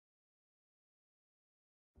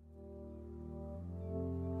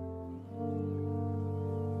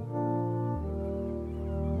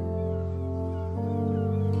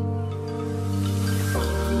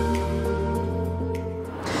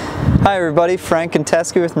Hi everybody, Frank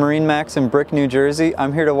Gunteski with MarineMax Brick, New Jersey.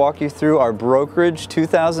 I'm here to walk you through our brokerage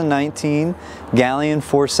 2019 Galeon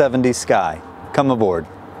 470 Sky. Come aboard.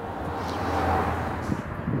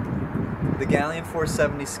 The Galeon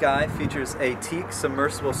 470 Sky features a teak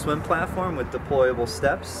submersible swim platform with deployable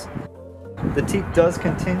steps. The teak does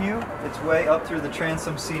continue its way up through the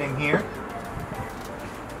transom seating here.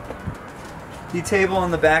 The table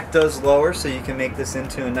on the back does lower, so you can make this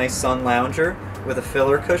into a nice sun lounger with a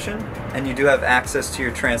filler cushion, and you do have access to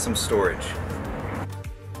your transom storage.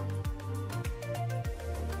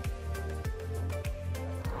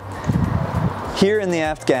 Here in the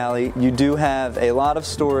aft galley, you do have a lot of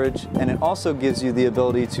storage, and it also gives you the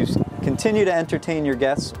ability to continue to entertain your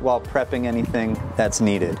guests while prepping anything that's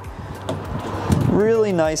needed.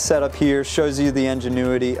 Really nice setup here, shows you the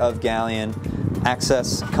ingenuity of Galeon.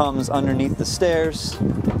 Access comes underneath the stairs.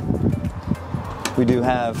 We do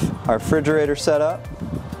have our refrigerator set up.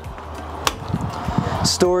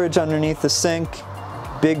 Storage underneath the sink.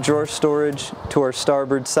 Big drawer storage to our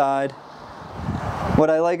starboard side. What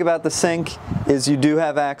I like about the sink is you do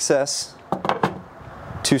have access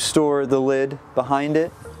to store the lid behind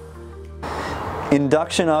it.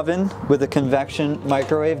 Induction oven with a convection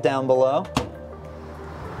microwave down below.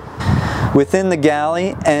 Within the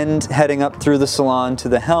galley and heading up through the salon to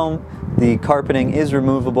the helm, the carpeting is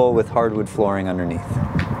removable with hardwood flooring underneath.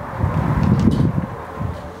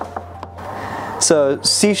 So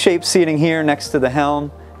C-shaped seating here next to the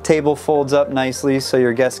helm. Table folds up nicely so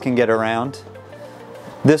your guests can get around.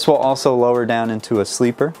 This will also lower down into a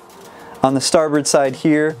sleeper. On the starboard side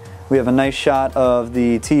here, we have a nice shot of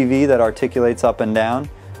the TV that articulates up and down.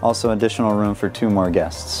 Also additional room for 2 more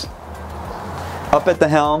guests. Up at the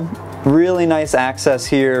helm, really nice access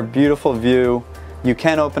here, beautiful view. You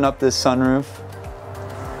can open up this sunroof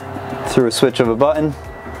through a switch of a button.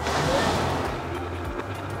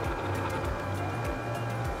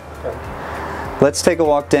 Let's take a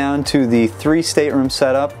walk down to the 3 stateroom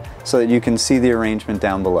setup so that you can see the arrangement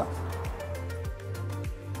down below.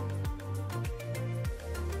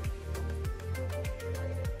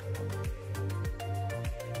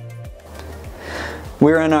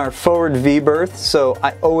 We're in our forward V berth, so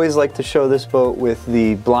I always like to show this boat with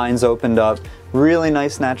the blinds opened up. Really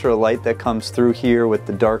nice natural light that comes through here with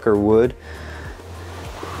the darker wood.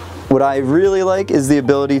 What I really like is the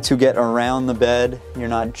ability to get around the bed. You're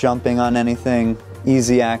not jumping on anything,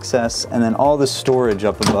 easy access, and then all the storage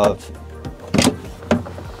up above.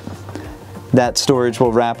 That storage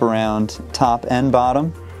will wrap around top and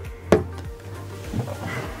bottom.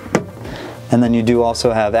 And then you do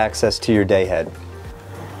also have access to your day head.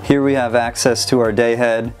 Here we have access to our day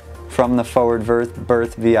head from the forward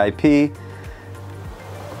berth VIP.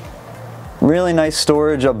 Really nice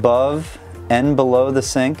storage above and below the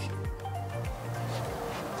sink.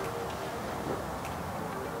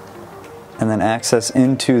 And then access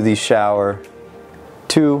into the shower.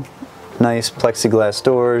 2 nice plexiglass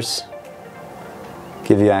doors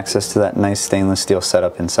give you access to that nice stainless steel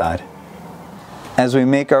setup inside. As we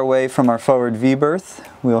make our way from our forward V berth,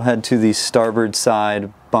 we'll head to the starboard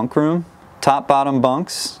side bunk room. Top bottom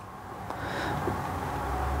bunks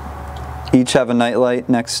each have a nightlight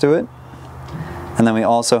next to it, and then we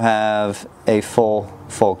also have a full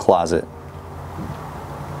closet.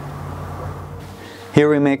 Here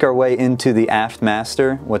we make our way into the aft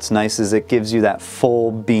master. What's nice is it gives you that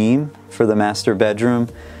full beam for the master bedroom.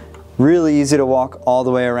 Really easy to walk all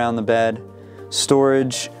the way around the bed.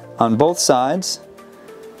 Storage on both sides.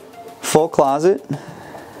 Full closet.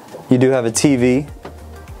 You do have a TV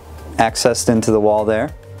accessed into the wall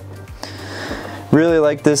there. Really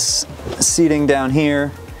like this seating down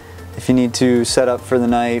here. If you need to set up for the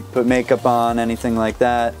night, put makeup on, anything like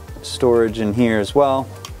that. Storage in here as well.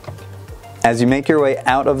 As you make your way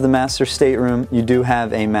out of the master stateroom, you do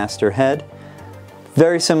have a master head.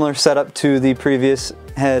 Very similar setup to the previous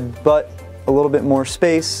head, but a little bit more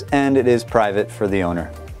space, and it is private for the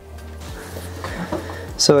owner.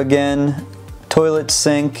 So again, toilet,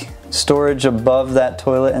 sink, storage above that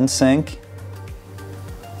toilet and sink,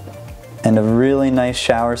 and a really nice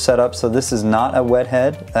shower setup. So this is not a wet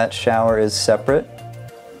head, that shower is separate.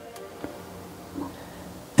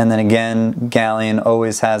 And then again, Galeon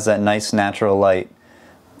always has that nice natural light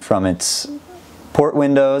from its port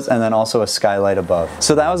windows and then also a skylight above.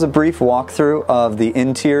 So that was a brief walkthrough of the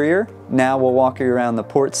interior. Now we'll walk you around the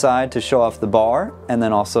port side to show off the bar and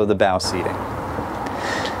then also the bow seating.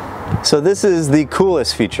 So this is the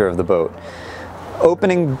coolest feature of the boat.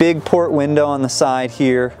 Opening big port window on the side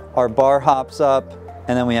here, our bar hops up,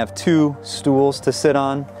 and then we have 2 stools to sit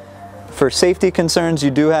on. For safety concerns,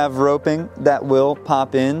 you do have roping that will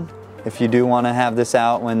pop in if you do want to have this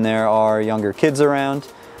out when there are younger kids around.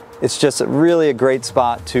 It's just really a great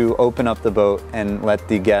spot to open up the boat and let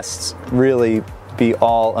the guests really be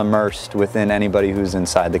all immersed within anybody who's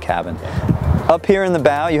inside the cabin. Up here in the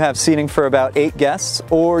bow, you have seating for about 8 guests,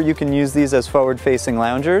 or you can use these as forward-facing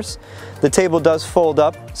loungers. The table does fold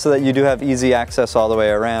up so that you do have easy access all the way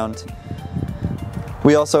around.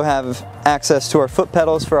 We also have access to our foot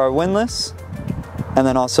pedals for our windlass, and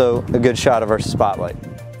then also a good shot of our spotlight.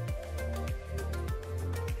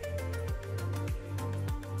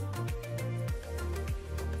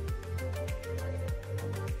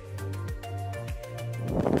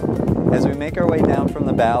 As we make our way down from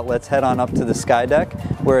the bow, let's head on up to the sky deck,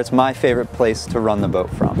 where it's my favorite place to run the boat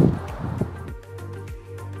from.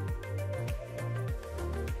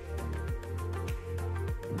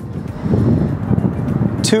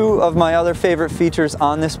 Two of my other favorite features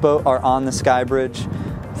on this boat are on the sky bridge.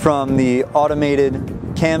 From the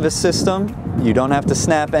automated canvas system, you don't have to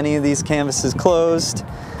snap any of these canvases closed.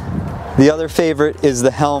 The other favorite is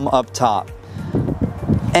the helm up top.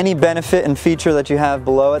 Any benefit and feature that you have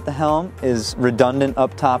below at the helm is redundant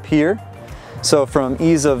up top here. So from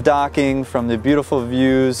ease of docking, from the beautiful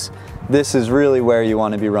views, this is really where you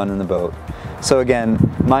want to be running the boat. So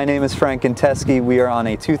again, my name is Frank Gunteski. We are on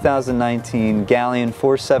a 2019 Galeon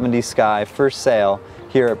 470 Sky first sail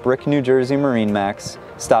here at Brick, New Jersey MarineMax.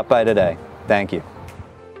 Stop by today. Thank you.